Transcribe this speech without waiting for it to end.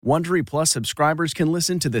Wondery Plus subscribers can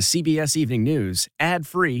listen to the CBS Evening News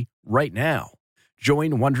ad-free right now.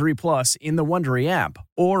 Join Wondery Plus in the Wondery app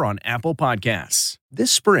or on Apple Podcasts.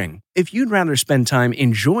 This spring, if you'd rather spend time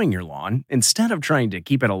enjoying your lawn instead of trying to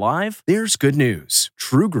keep it alive, there's good news.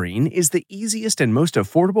 True Green is the easiest and most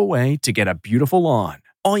affordable way to get a beautiful lawn.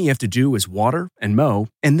 All you have to do is water and mow,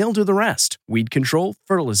 and they'll do the rest. Weed control,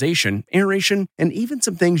 fertilization, aeration, and even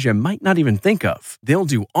some things you might not even think of. They'll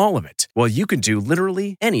do all of it, while you can do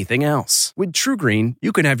literally anything else. With True Green,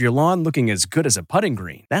 you can have your lawn looking as good as a putting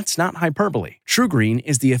green. That's not hyperbole. True Green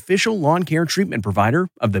is the official lawn care treatment provider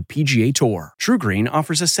of the PGA Tour. True Green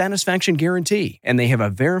offers a satisfaction guarantee, and they have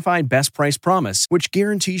a verified best price promise, which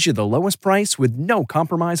guarantees you the lowest price with no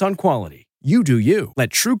compromise on quality. You do you. Let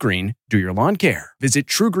True Green do your lawn care. Visit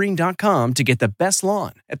truegreen.com to get the best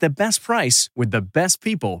lawn at the best price with the best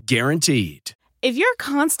people guaranteed. If you're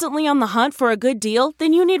constantly on the hunt for a good deal,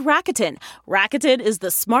 then you need Rakuten. Rakuten is the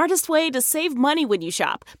smartest way to save money when you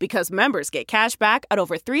shop because members get cash back at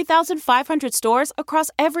over 3,500 stores across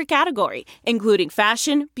every category, including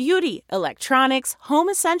fashion, beauty, electronics, home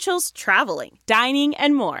essentials, traveling, dining,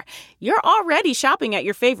 and more. You're already shopping at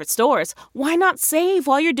your favorite stores. Why not save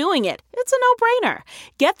while you're doing it? It's a no-brainer.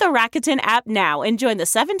 Get the Rakuten app now and join the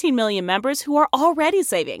 17 million members who are already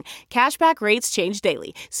saving. Cashback rates change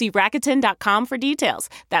daily. See Rakuten.com for details.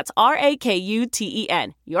 That's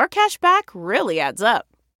Rakuten. Your cash back really adds up.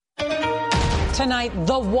 Tonight,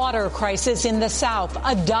 the water crisis in the South.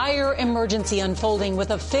 A dire emergency unfolding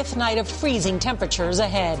with a fifth night of freezing temperatures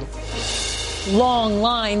ahead. Long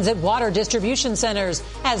lines at water distribution centers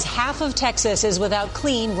as half of Texas is without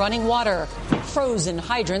clean running water. Frozen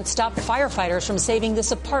hydrants stop firefighters from saving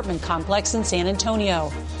this apartment complex in San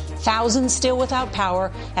Antonio. Thousands still without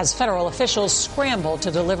power as federal officials scramble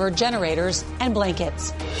to deliver generators and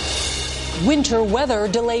blankets. Winter weather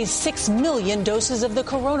delays 6 million doses of the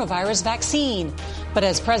coronavirus vaccine. But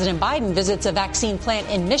as President Biden visits a vaccine plant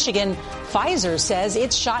in Michigan, Pfizer says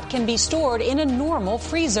its shot can be stored in a normal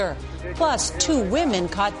freezer. Plus, 2 women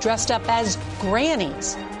caught dressed up as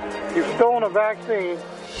grannies. You've stolen a vaccine.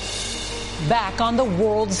 Back on the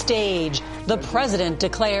world stage, the president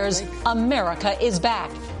declares America is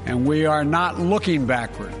back. And we are not looking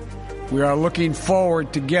backward. We are looking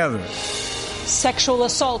forward together. Sexual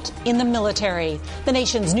assault in the military. The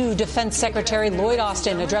nation's new Defense Secretary Lloyd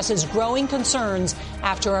Austin addresses growing concerns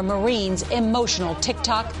after a Marine's emotional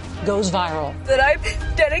TikTok goes viral. That I've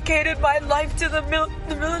dedicated my life to the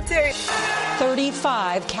military.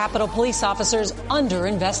 35 Capitol Police officers under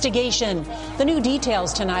investigation. The new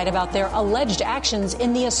details tonight about their alleged actions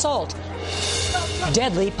in the assault.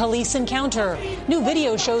 Deadly police encounter. New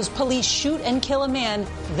video shows police shoot and kill a man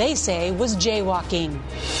they say was jaywalking.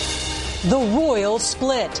 The royal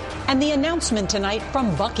split. And the announcement tonight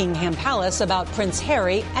from Buckingham Palace about Prince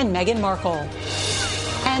Harry and Meghan Markle.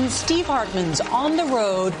 And Steve Hartman's on the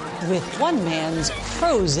road with one man's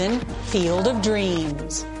frozen field of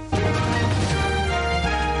dreams.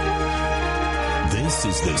 This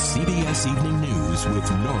is the CBS Evening News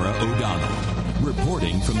with Norah O'Donnell,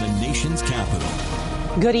 reporting from the nation's capital.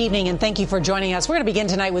 Good evening, and thank you for joining us. We're going to begin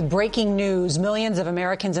tonight with breaking news. Millions of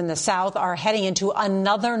Americans in the South are heading into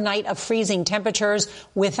another night of freezing temperatures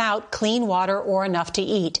without clean water or enough to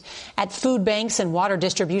eat. At food banks and water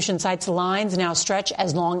distribution sites, lines now stretch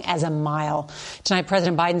as long as a mile. Tonight,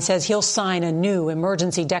 President Biden says he'll sign a new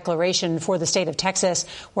emergency declaration for the state of Texas,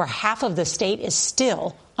 where half of the state is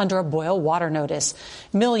still under a boil water notice.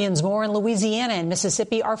 Millions more in Louisiana and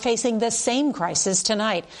Mississippi are facing the same crisis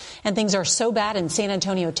tonight. And things are so bad in San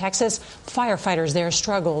Antonio, Texas, firefighters there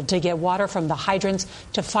struggled to get water from the hydrants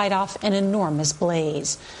to fight off an enormous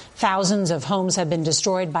blaze. Thousands of homes have been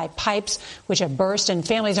destroyed by pipes which have burst, and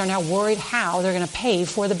families are now worried how they're going to pay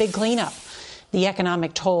for the big cleanup. The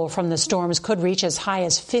economic toll from the storms could reach as high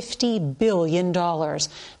as $50 billion.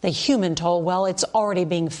 The human toll, well, it's already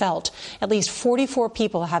being felt. At least 44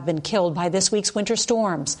 people have been killed by this week's winter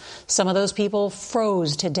storms. Some of those people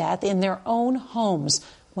froze to death in their own homes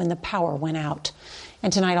when the power went out.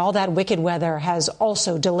 And tonight, all that wicked weather has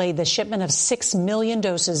also delayed the shipment of 6 million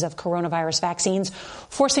doses of coronavirus vaccines,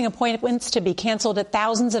 forcing appointments to be canceled at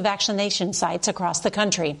thousands of vaccination sites across the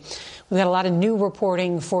country. We've got a lot of new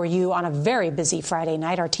reporting for you on a very busy Friday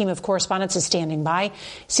night. Our team of correspondents is standing by.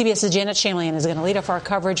 CBS's Janet Shamlian is going to lead off our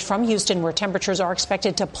coverage from Houston, where temperatures are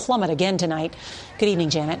expected to plummet again tonight. Good evening,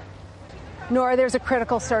 Janet. Nora, there's a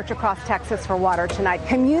critical search across Texas for water tonight.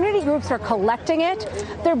 Community groups are collecting it.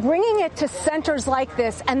 They're bringing it to centers like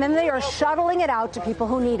this, and then they are shuttling it out to people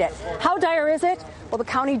who need it. How dire is it? Well, the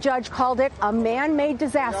county judge called it a man-made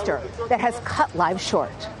disaster that has cut lives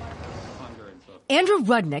short. Andrew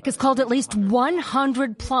Rudnick has called at least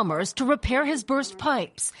 100 plumbers to repair his burst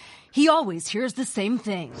pipes. He always hears the same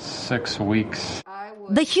thing. 6 weeks.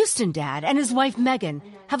 The Houston dad and his wife Megan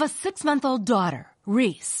have a 6-month-old daughter,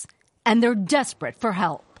 Reese, and they're desperate for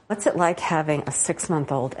help. What's it like having a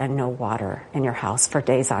 6-month-old and no water in your house for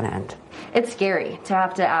days on end? It's scary to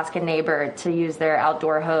have to ask a neighbor to use their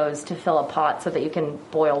outdoor hose to fill a pot so that you can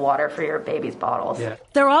boil water for your baby's bottles. Yeah.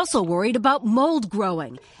 They're also worried about mold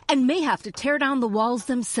growing and may have to tear down the walls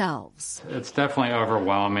themselves. It's definitely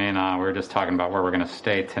overwhelming. We're just talking about where we're going to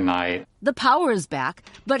stay tonight. The power is back,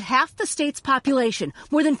 but half the state's population,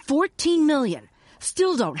 more than 14 million,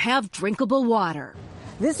 still don't have drinkable water.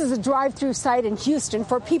 This is a drive-through site in Houston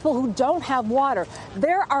for people who don't have water.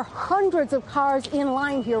 There are hundreds of cars in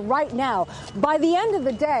line here right now. By the end of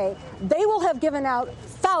the day, they will have given out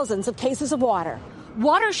thousands of cases of water.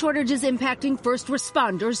 Water shortages impacting first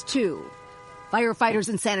responders, too. Firefighters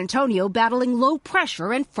in San Antonio battling low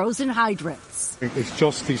pressure and frozen hydrants. It's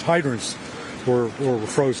just these hydrants were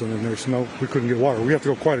frozen and we couldn't get water. We have to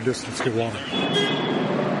go quite a distance to get water.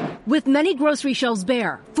 With many grocery shelves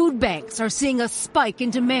bare, food banks are seeing a spike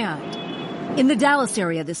in demand. In the Dallas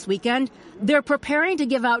area this weekend, they're preparing to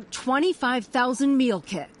give out 25,000 meal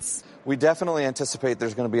kits. We definitely anticipate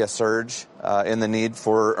there's going to be a surge in the need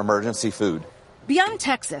for emergency food. Beyond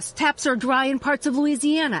Texas, taps are dry in parts of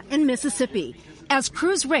Louisiana and Mississippi as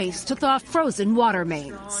crews race to thaw frozen water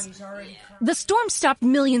mains. The storm stopped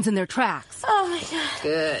millions in their tracks. Oh, my God.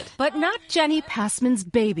 Good. But not Jenny Passman's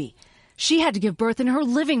baby. She had to give birth in her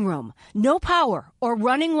living room. No power or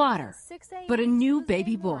running water, but a new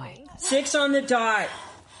baby boy. 6 on the dot.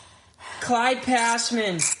 Clyde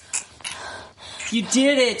Passman. You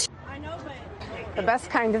did it. The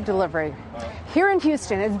best kind of delivery. Here in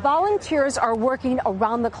Houston, as volunteers are working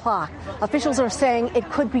around the clock, officials are saying it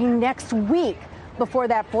could be next week before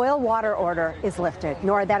that boil water order is lifted.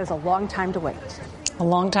 Norah, that is a long time to wait. A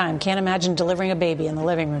long time. Can't imagine delivering a baby in the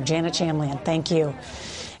living room. Janet Chamlian, thank you.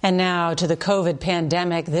 And now to the COVID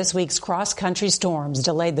pandemic. This week's cross-country storms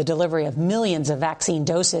delayed the delivery of millions of vaccine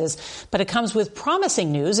doses, but it comes with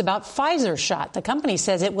promising news about Pfizer's shot. The company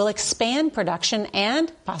says it will expand production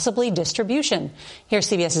and possibly distribution. Here's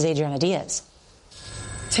CBS's Adriana Diaz.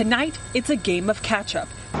 Tonight, it's a game of catch-up.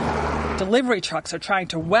 Delivery trucks are trying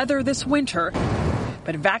to weather this winter,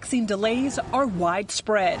 but vaccine delays are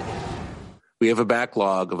widespread. We have a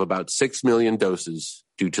backlog of about 6 million doses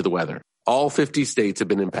due to the weather. All 50 states have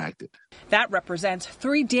been impacted. That represents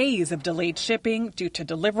 3 days of delayed shipping due to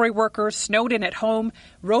delivery workers snowed in at home,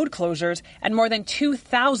 road closures, and more than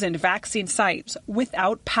 2,000 vaccine sites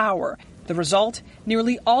without power. The result,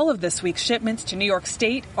 nearly all of this week's shipments to New York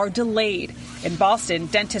State are delayed. In Boston,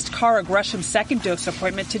 dentist Cara Gresham's second dose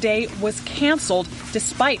appointment today was canceled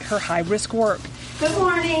despite her high-risk work. Good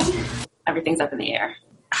morning. Everything's up in the air.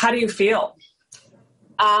 How do you feel?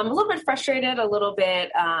 A little bit frustrated, a little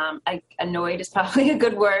bit annoyed is probably a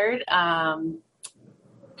good word.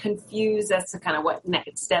 Confused as to kind of what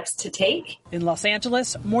next steps to take. In Los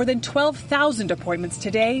Angeles, more than 12,000 appointments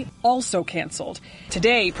today also canceled.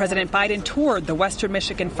 Today, President Biden toured the Western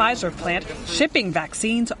Michigan Pfizer plant, shipping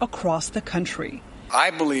vaccines across the country.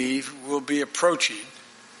 I believe we'll be approaching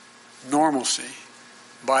normalcy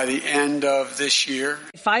by the end of this year.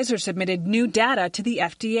 Pfizer submitted new data to the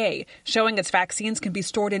FDA, showing its vaccines can be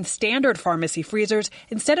stored in standard pharmacy freezers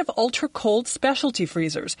instead of ultra-cold specialty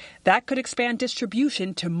freezers. That could expand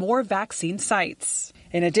distribution to more vaccine sites.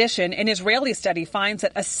 In addition, an Israeli study finds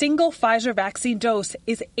that a single Pfizer vaccine dose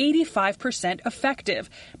is 85% effective,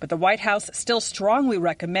 but the White House still strongly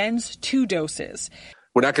recommends 2 doses.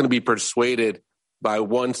 We're not going to be persuaded by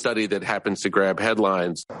one study that happens to grab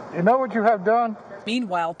headlines. You know what you have done?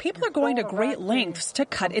 Meanwhile, people are going to great lengths to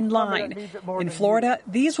cut in line. In Florida,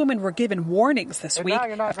 these women were given warnings this week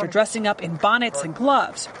after dressing up in bonnets and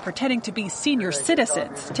gloves, pretending to be senior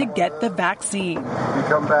citizens to get the vaccine. You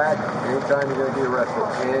come back, anytime you're going to get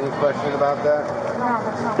arrested. Any question about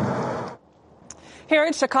that? Here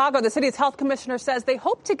in Chicago, the city's health commissioner says they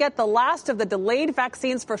hope to get the last of the delayed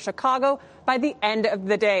vaccines for Chicago by the end of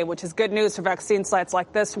the day, which is good news for vaccine sites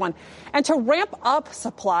like this one. And to ramp up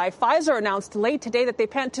supply, Pfizer announced late today that they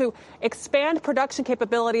plan to expand production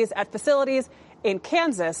capabilities at facilities in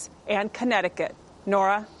Kansas and Connecticut.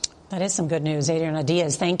 Norah? That is some good news. Adriana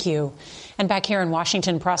Diaz, thank you. And back here in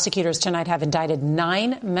Washington, prosecutors tonight have indicted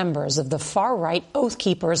 9 members of the far-right Oath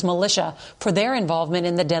Keepers militia for their involvement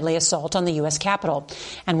in the deadly assault on the U.S. Capitol.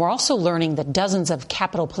 And we're also learning that dozens of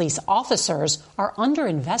Capitol Police officers are under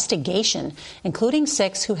investigation, including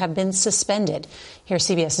 6 who have been suspended. Here's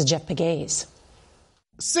CBS's Jeff Pegues.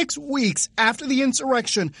 6 weeks after the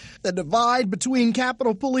insurrection, the divide between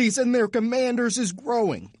Capitol Police and their commanders is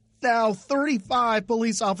growing. Now, 35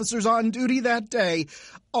 police officers on duty that day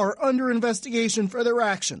are under investigation for their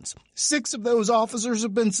actions. 6 of those officers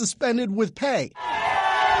have been suspended with pay.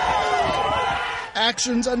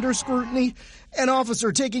 Actions under scrutiny: an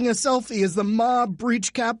officer taking a selfie as the mob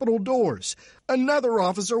breached Capitol doors. Another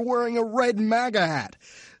officer wearing a red MAGA hat.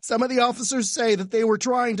 Some of the officers say that they were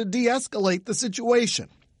trying to de-escalate the situation.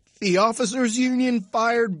 The officers' union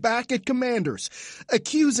fired back at commanders,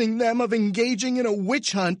 accusing them of engaging in a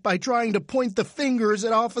witch hunt by trying to point the fingers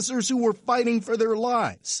at officers who were fighting for their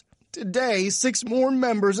lives. Today, 6 more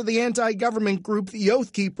members of the anti-government group, the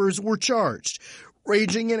Oath Keepers, were charged.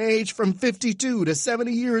 Ranging in age from 52 to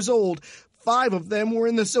 70 years old, 5 of them were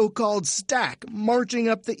in the so-called stack, marching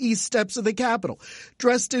up the east steps of the Capitol,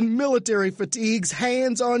 dressed in military fatigues,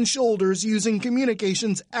 hands on shoulders, using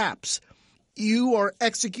communications apps. "You are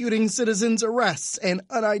executing citizens' arrests," an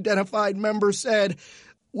unidentified member said.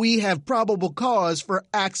 "We have probable cause for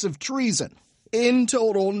acts of treason." In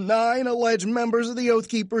total, 9 alleged members of the Oath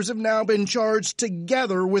Keepers have now been charged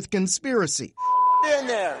together with conspiracy. In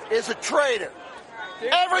there is a traitor.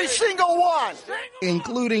 Every single one.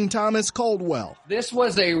 Including Thomas Caldwell. This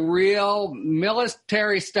was a real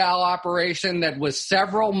military-style operation that was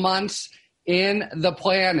several months in the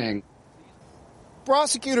planning.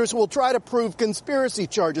 Prosecutors will try to prove conspiracy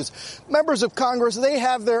charges. Members of Congress, they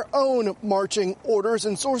have their own marching orders,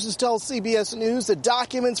 and sources tell CBS News that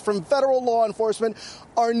documents from federal law enforcement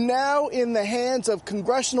are now in the hands of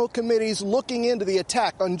congressional committees looking into the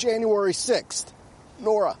attack on January 6th.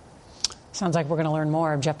 Norah. Sounds like we're going to learn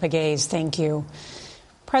more. Jeff Pegues, thank you.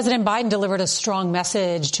 President Biden delivered a strong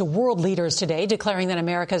message to world leaders today, declaring that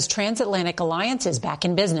America's transatlantic alliance is back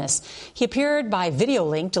in business. He appeared by video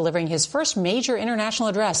link, delivering his first major international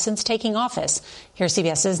address since taking office. Here's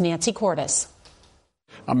CBS's Nancy Cordes.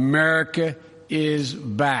 America is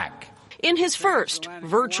back. In his first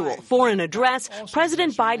virtual foreign address,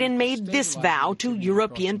 President Biden made this vow to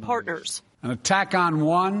European partners. An attack on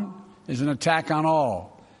one is an attack on all.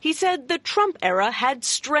 He said the Trump era had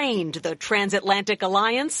strained the transatlantic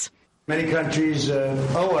alliance. Many countries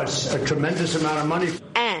owe us a tremendous amount of money.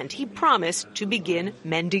 And he promised to begin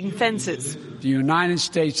mending fences. The United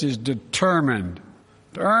States is determined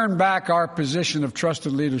to earn back our position of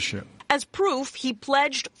trusted leadership. As proof, he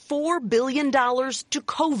pledged $4 billion to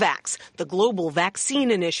COVAX, the global vaccine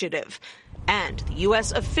initiative. And the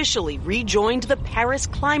U.S. officially rejoined the Paris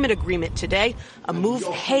Climate Agreement today, a move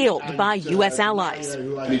hailed by U.S. allies.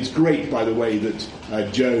 And it's great, by the way,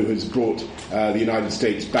 that Joe has brought the United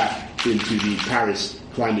States back into the Paris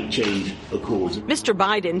Climate Change Accords. Mr.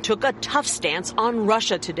 Biden took a tough stance on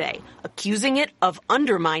Russia today, accusing it of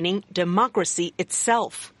undermining democracy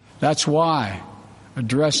itself. That's why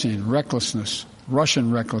addressing recklessness,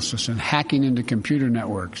 Russian recklessness, and hacking into computer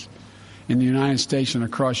networks in the United States and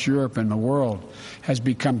across Europe and the world has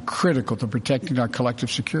become critical to protecting our collective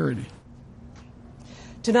security.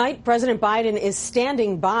 Tonight, President Biden is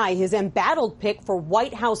standing by his embattled pick for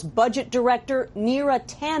White House Budget Director Norah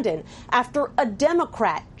after a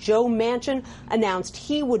Democrat, Joe Manchin, announced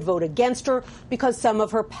he would vote against her because some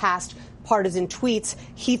of her past partisan tweets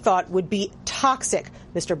he thought would be toxic.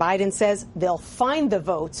 Mr. Biden says they'll find the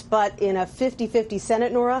votes, but in a 50-50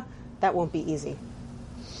 Senate, Norah, that won't be easy.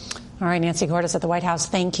 All right, Nancy Cordes at the White House,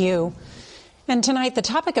 thank you. And tonight, the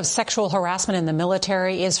topic of sexual harassment in the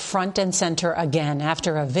military is front and center again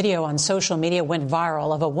after a video on social media went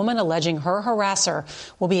viral of a woman alleging her harasser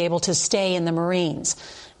will be able to stay in the Marines.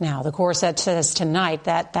 Now, the Corps says tonight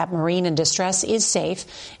that Marine in distress is safe,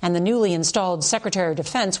 and the newly installed Secretary of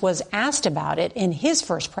Defense was asked about it in his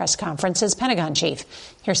first press conference as Pentagon chief.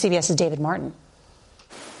 Here's CBS's David Martin.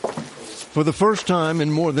 For the first time in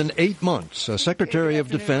more than 8 months, a Secretary of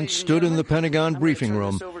Defense stood in the Pentagon briefing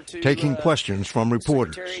room taking questions from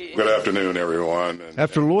reporters. Good afternoon, everyone.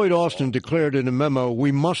 After Lloyd Austin declared in a memo,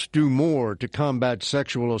 we must do more to combat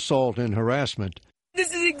sexual assault and harassment.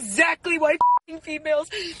 This is exactly why females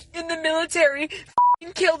in the military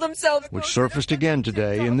kill themselves. Which surfaced again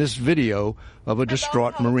today in this video of a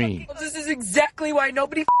distraught Marine. This is exactly why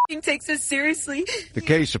nobody takes us seriously. The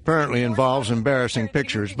case apparently involves embarrassing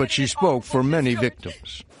pictures, but she spoke for many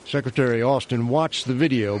victims. Secretary Austin watched the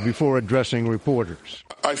video before addressing reporters.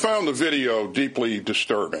 I found the video deeply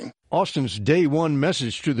disturbing. Austin's day one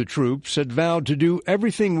message to the troops had vowed to do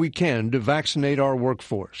everything we can to vaccinate our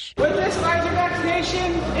workforce. With this Pfizer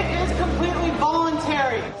vaccination, it is completely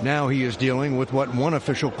voluntary. Now he is dealing with what one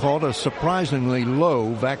official called a surprisingly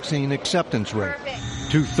low vaccine acceptance rate.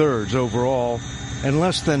 2/3 overall, and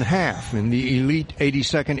less than half in the elite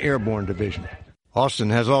 82nd Airborne Division. Austin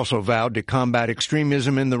has also vowed to combat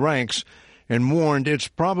extremism in the ranks and warned it's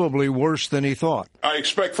probably worse than he thought. I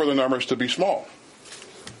expect for the numbers to be small,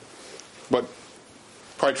 but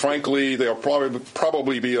quite frankly, they'll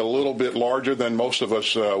probably be a little bit larger than most of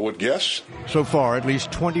us would guess. So far, at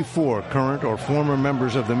least 24 current or former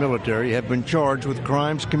members of the military have been charged with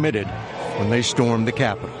crimes committed when they stormed the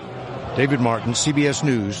Capitol. David Martin, CBS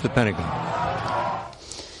News, the Pentagon.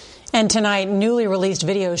 And tonight, newly released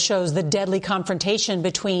video shows the deadly confrontation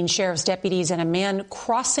between sheriff's deputies and a man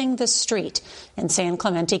crossing the street in San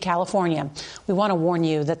Clemente, California. We want to warn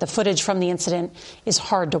you that the footage from the incident is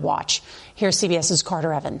hard to watch. Here's CBS's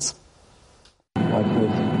Carter Evans.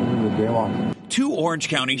 Two Orange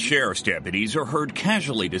County sheriff's deputies are heard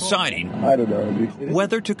casually deciding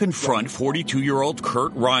whether to confront 42-year-old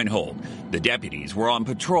Kurt Reinhold. The deputies were on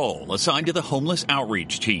patrol, assigned to the homeless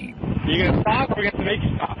outreach team. You gonna stop or we have to make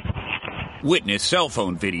you stop? Witness cell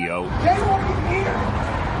phone video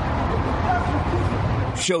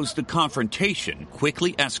shows the confrontation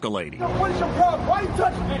quickly escalating. What is your problem? Why are you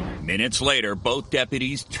touching me? Minutes later, both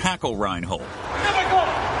deputies tackle Reinhold.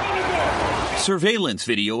 Surveillance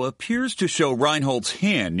video appears to show Reinhold's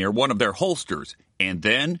hand near one of their holsters, and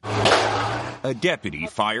then a deputy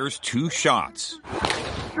fires 2 shots.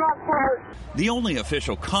 The only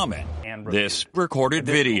official comment, this recorded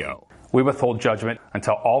video. We withhold judgment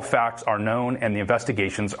until all facts are known and the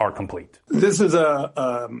investigations are complete. This is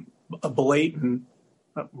a blatant,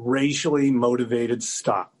 racially motivated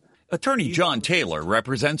stop. Attorney John Taylor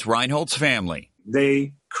represents Reinhold's family.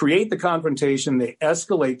 They create the confrontation. They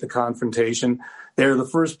escalate the confrontation. They're the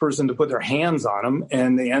first person to put their hands on him,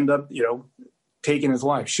 and they end up, taking his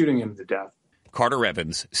life, shooting him to death. Carter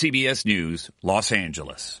Evans, CBS News, Los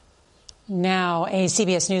Angeles. Now, a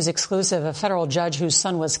CBS News exclusive, a federal judge whose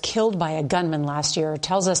son was killed by a gunman last year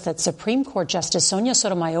tells us that Supreme Court Justice Sonia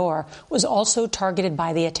Sotomayor was also targeted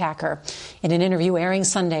by the attacker. In an interview airing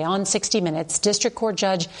Sunday on 60 Minutes, District Court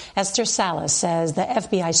Judge Esther Salas says the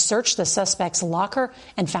FBI searched the suspect's locker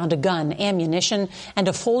and found a gun, ammunition, and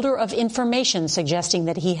a folder of information suggesting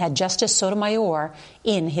that he had Justice Sotomayor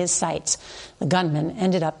in his sights. The gunman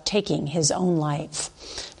ended up taking his own life.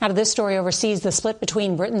 Now to this story overseas, the split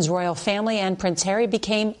between Britain's royal family and Prince Harry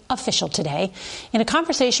became official today. In a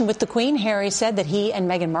conversation with the Queen, Harry said that he and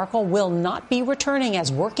Meghan Markle will not be returning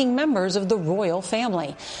as working members of the royal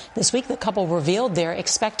family. This week, the couple revealed they're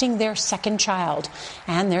expecting their second child,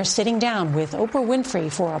 and they're sitting down with Oprah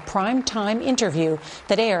Winfrey for a prime-time interview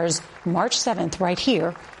that airs March 7th right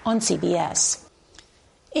here on CBS.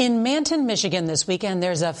 In Manton, Michigan this weekend,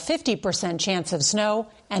 there's a 50% chance of snow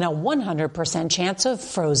and a 100% chance of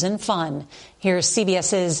frozen fun. Here's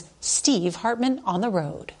CBS's Steve Hartman on the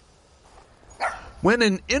road. When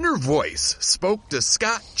an inner voice spoke to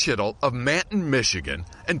Scott Chittle of Manton, Michigan,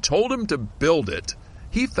 and told him to build it,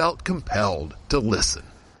 he felt compelled to listen.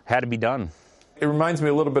 Had to be done. It reminds me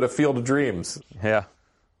a little bit of Field of Dreams. Yeah,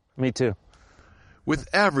 me too. With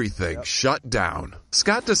everything shut down,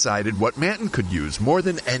 Scott decided what Manton could use more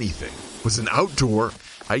than anything was an outdoor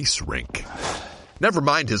ice rink. Never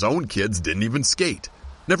mind his own kids didn't even skate.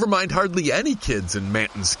 Never mind hardly any kids in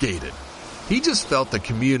Manton skated. He just felt the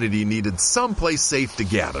community needed someplace safe to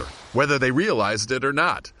gather, whether they realized it or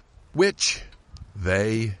not. Which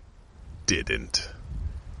they didn't.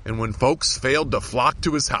 And when folks failed to flock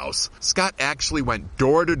to his house, Scott actually went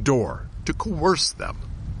door to door to coerce them.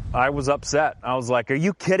 I was upset. I was like, are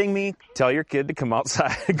you kidding me? Tell your kid to come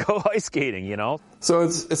outside and go ice skating, So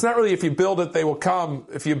it's not really if you build it, they will come.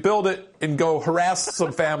 If you build it and go harass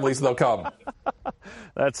some families, they'll come.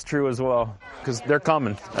 That's true as well, because they're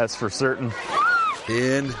coming, that's for certain.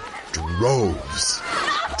 In droves.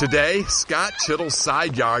 Today, Scott Chittle's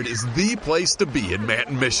side yard is the place to be in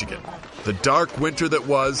Manton, Michigan. The dark winter that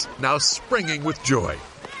was, now springing with joy.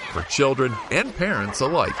 For children and parents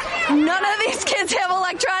alike. None of these kids have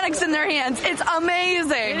electronics in their hands. It's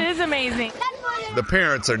amazing. It is amazing. The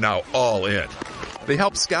parents are now all in. They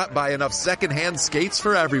helped Scott buy enough secondhand skates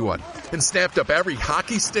for everyone and snapped up every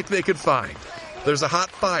hockey stick they could find. There's a hot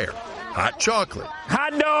fire, hot chocolate,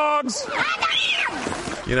 hot dogs.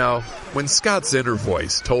 When Scott's inner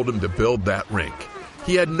voice told him to build that rink,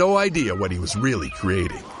 he had no idea what he was really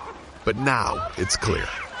creating. But now it's clear.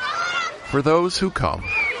 For those who come,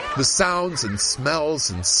 the sounds and smells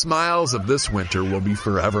and smiles of this winter will be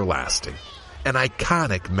forever lasting. An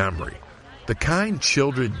iconic memory, the kind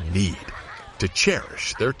children need to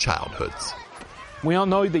cherish their childhoods. We all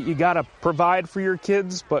know that you got to provide for your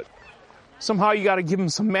kids, but somehow you got to give them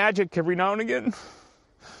some magic every now and again.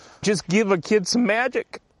 Just give a kid some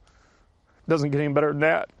magic. Doesn't get any better than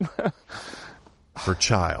that. For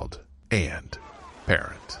child and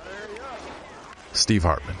parent. Steve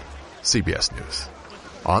Hartman, CBS News.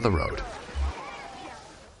 On the road.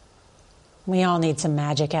 We all need some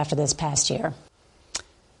magic after this past year.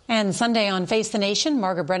 And Sunday on Face the Nation,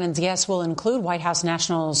 Margaret Brennan's guests will include White House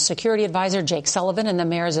National Security Advisor Jake Sullivan and the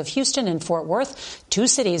mayors of Houston and Fort Worth, two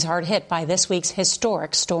cities hard hit by this week's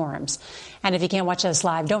historic storms. And if you can't watch us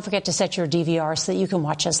live, don't forget to set your DVR so that you can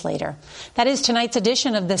watch us later. That is tonight's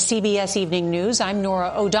edition of the CBS Evening News. I'm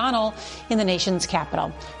Norah O'Donnell in the nation's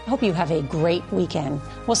capital. I hope you have a great weekend.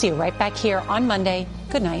 We'll see you right back here on Monday.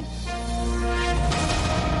 Good night.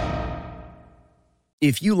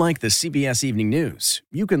 If you like the CBS Evening News,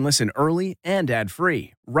 you can listen early and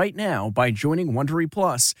ad-free right now by joining Wondery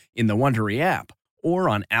Plus in the Wondery app or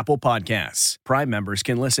on Apple Podcasts. Prime members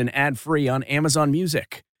can listen ad-free on Amazon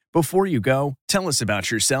Music. Before you go, tell us about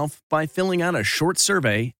yourself by filling out a short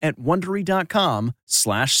survey at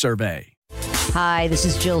Wondery.com/survey. Hi, this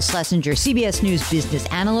is Jill Schlesinger, CBS News business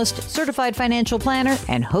analyst, certified financial planner,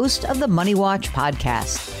 and host of the Money Watch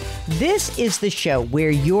podcast. This is the show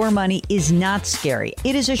where your money is not scary.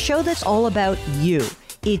 It is a show that's all about you.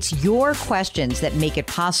 It's your questions that make it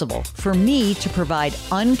possible for me to provide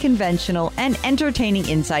unconventional and entertaining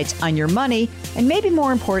insights on your money, and maybe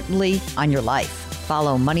more importantly, on your life.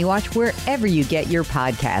 Follow Money Watch wherever you get your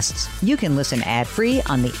podcasts. You can listen ad-free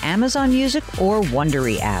on the Amazon Music or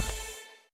Wondery app.